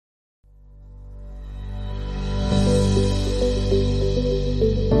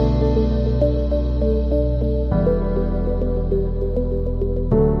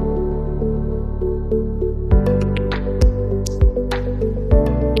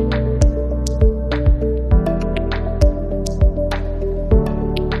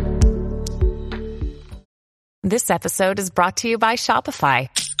This episode is brought to you by Shopify.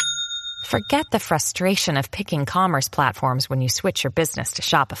 Forget the frustration of picking commerce platforms when you switch your business to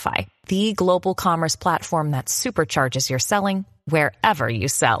Shopify, the global commerce platform that supercharges your selling wherever you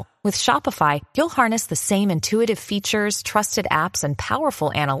sell. With Shopify, you'll harness the same intuitive features, trusted apps, and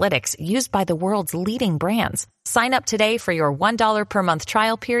powerful analytics used by the world's leading brands. Sign up today for your $1 per month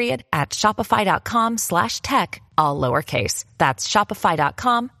trial period at shopify.com/tech, all lowercase. That's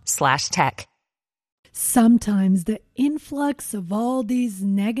shopify.com/tech. Sometimes the influx of all these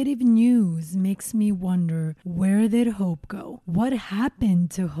negative news makes me wonder, where did hope go? What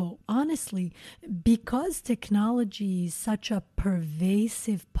happened to hope? Honestly, because technology is such a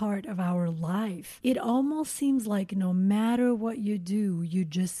pervasive part of our life, it almost seems like no matter what you do, you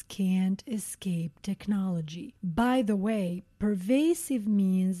just can't escape technology. By the way, pervasive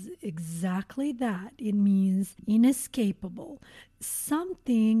means exactly that. It means inescapable.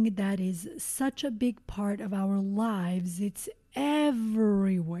 Something that is such a big part of our lives, it's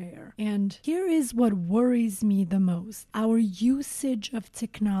everywhere. And here is what worries me the most. Our usage of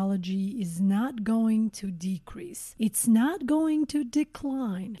technology is not going to decrease. It's not going to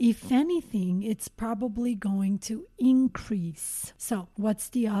decline. If anything, it's probably going to increase. So what's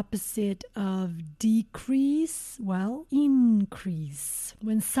the opposite of decrease? Well, increase.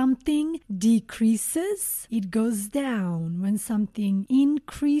 When something decreases, it goes down. When something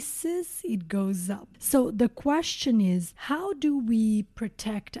increases, it goes up. So the question is, how do we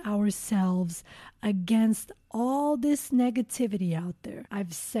protect ourselves against all this negativity out there?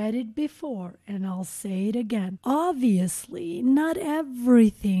 I've said it before and I'll say it again. Obviously, not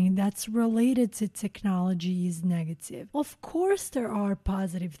everything that's related to technology is negative. Of course, there are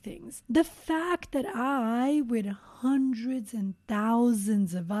positive things. The fact that I, with hundreds and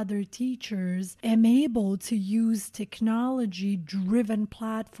thousands of other teachers, am able to use technology-driven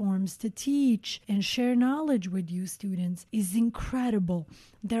platforms to teach and share knowledge with you students is incredible.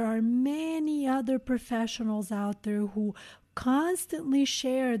 There are many other professionals out there who constantly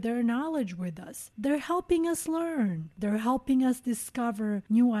share their knowledge with us. They're helping us learn. They're helping us discover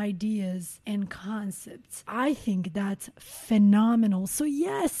new ideas and concepts. I think that's phenomenal. So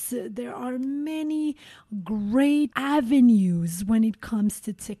yes, there are many great avenues when it comes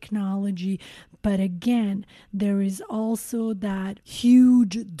to technology. But again, there is also that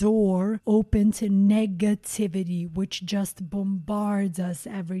huge door open to negativity, which just bombards us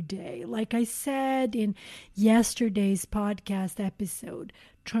every day. Like I said in yesterday's podcast episode,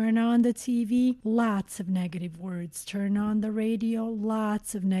 turn on the TV, lots of negative words. Turn on the radio,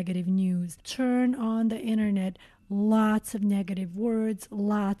 lots of negative news. Turn on the internet, lots of negative words,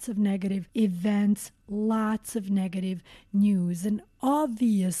 lots of negative events, lots of negative news. And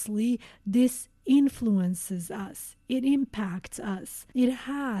obviously, this influences us. It impacts us. It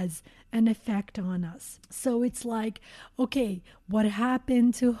has an effect on us. So it's like, okay, what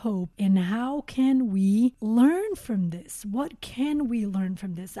happened to hope and how can we learn from this? What can we learn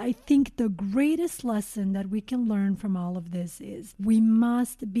from this? I think the greatest lesson that we can learn from all of this is we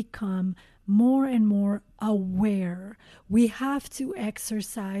must become more and more aware. We have to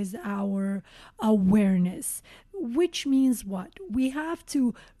exercise our awareness, which means what? We have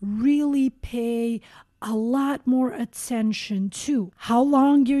to really pay a lot more attention to how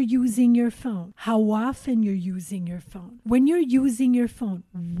long you're using your phone, how often you're using your phone. When you're using your phone,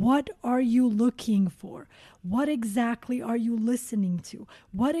 what are you looking for? What exactly are you listening to?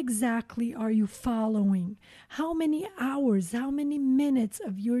 What exactly are you following? How many hours, how many minutes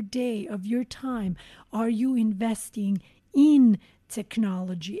of your day, of your time are you investing in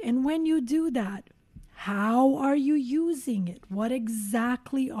technology? And when you do that, how are you using it? What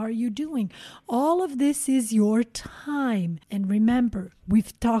exactly are you doing? All of this is your time. And remember,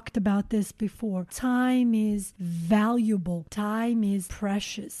 we've talked about this before. Time is valuable. Time is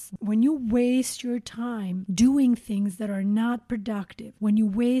precious. When you waste your time doing things that are not productive, when you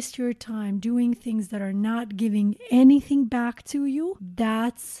waste your time doing things that are not giving anything back to you,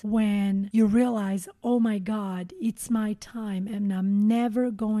 that's when you realize, oh my God, it's my time and I'm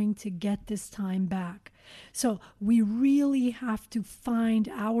never going to get this time back. So we really have to find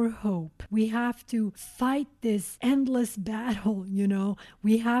our hope. We have to fight this endless battle,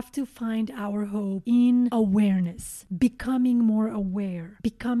 We have to find our hope in awareness, becoming more aware,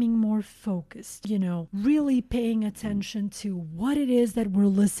 becoming more focused, really paying attention to what it is that we're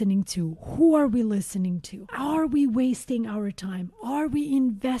listening to. Who are we listening to? Are we wasting our time? Are we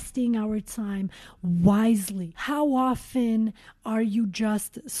investing our time wisely? How often are you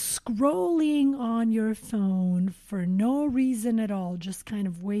just scrolling on your phone for no reason at all, just kind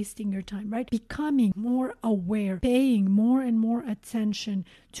of wasting your time, right? Becoming more aware, paying more and more attention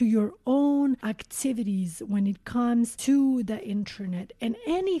to your own activities when it comes to the internet and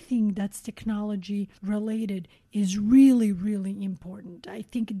anything that's technology related is really, really important. I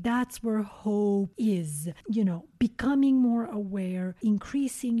think that's where hope is, becoming more aware,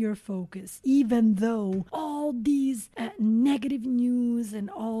 increasing your focus, even though all these negative news and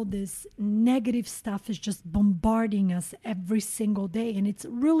all this negative stuff is just bombarding us every single day. And it's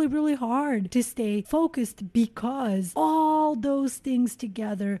really, really hard to stay focused because all those things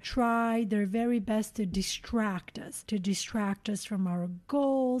together try their very best to distract us from our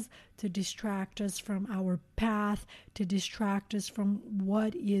goals, to distract us from our path, to distract us from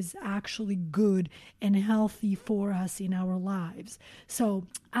what is actually good and healthy for us in our lives. So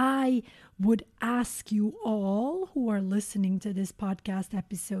I would ask you all who are listening to this podcast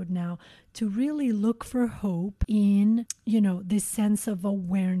episode now to really look for hope in, this sense of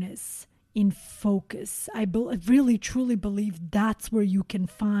awareness, in focus. I really truly believe that's where you can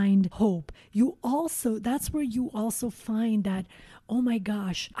find hope. That's where you also find that, oh my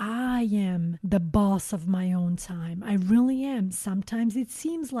gosh, I am the boss of my own time. I really am. Sometimes it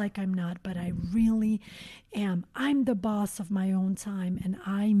seems like I'm not, but I really am. I'm the boss of my own time, and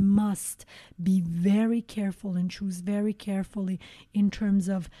I must be very careful and choose very carefully in terms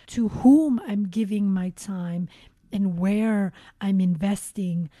of to whom I'm giving my time and where I'm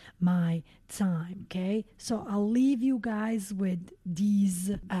investing my time, okay? So I'll leave you guys with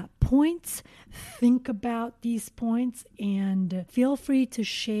these points. Think about these points and feel free to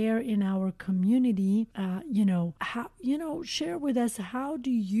share in our community, share with us how do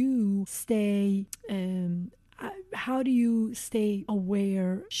you stay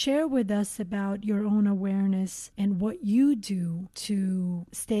aware? Share with us about your own awareness and what you do to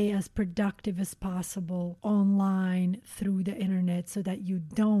stay as productive as possible online through the internet so that you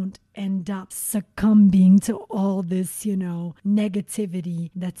don't end up succumbing to all this, negativity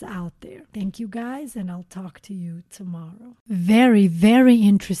that's out there. Thank you guys, and I'll talk to you tomorrow. Very, very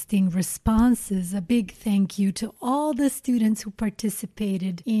interesting responses. A big thank you to all the students who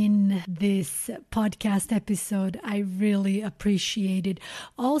participated in this podcast episode. I really appreciate it.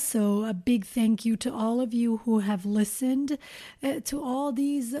 Also, a big thank you to all of you who have listened to all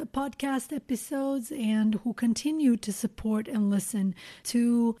these podcast episodes and who continue to support and listen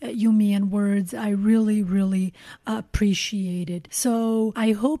to Yumi and Words. I really, really appreciate it. So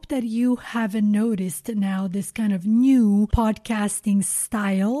I hope that you haven't noticed now this kind of new podcasting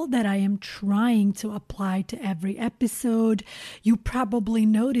style that I am trying to apply to every episode. You probably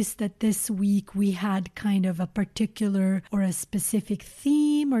noticed that this week we had kind of a particular or a specific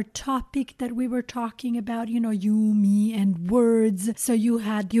theme or topic that we were talking about, you, me, and words. So you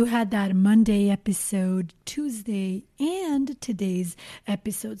had that Monday episode, Tuesday, and today's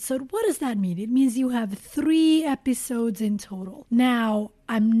episode. So what does that mean? It means you have 3 episodes in total. Now,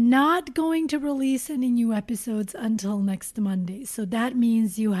 I'm not going to release any new episodes until next Monday. So that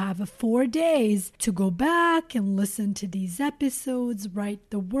means you have 4 days to go back and listen to these episodes, write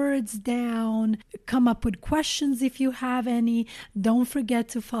the words down, come up with questions if you have any. Don't forget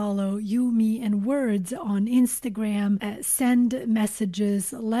to follow You, Me, and Words on Instagram. Send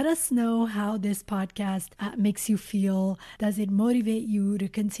messages. Let us know how this podcast makes you feel. Does it motivate you to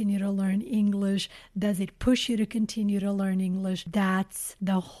continue to learn English? Does it push you to continue to learn English? That's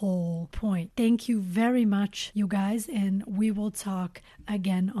the whole point. Thank you very much, you guys, and we will talk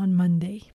again on Monday.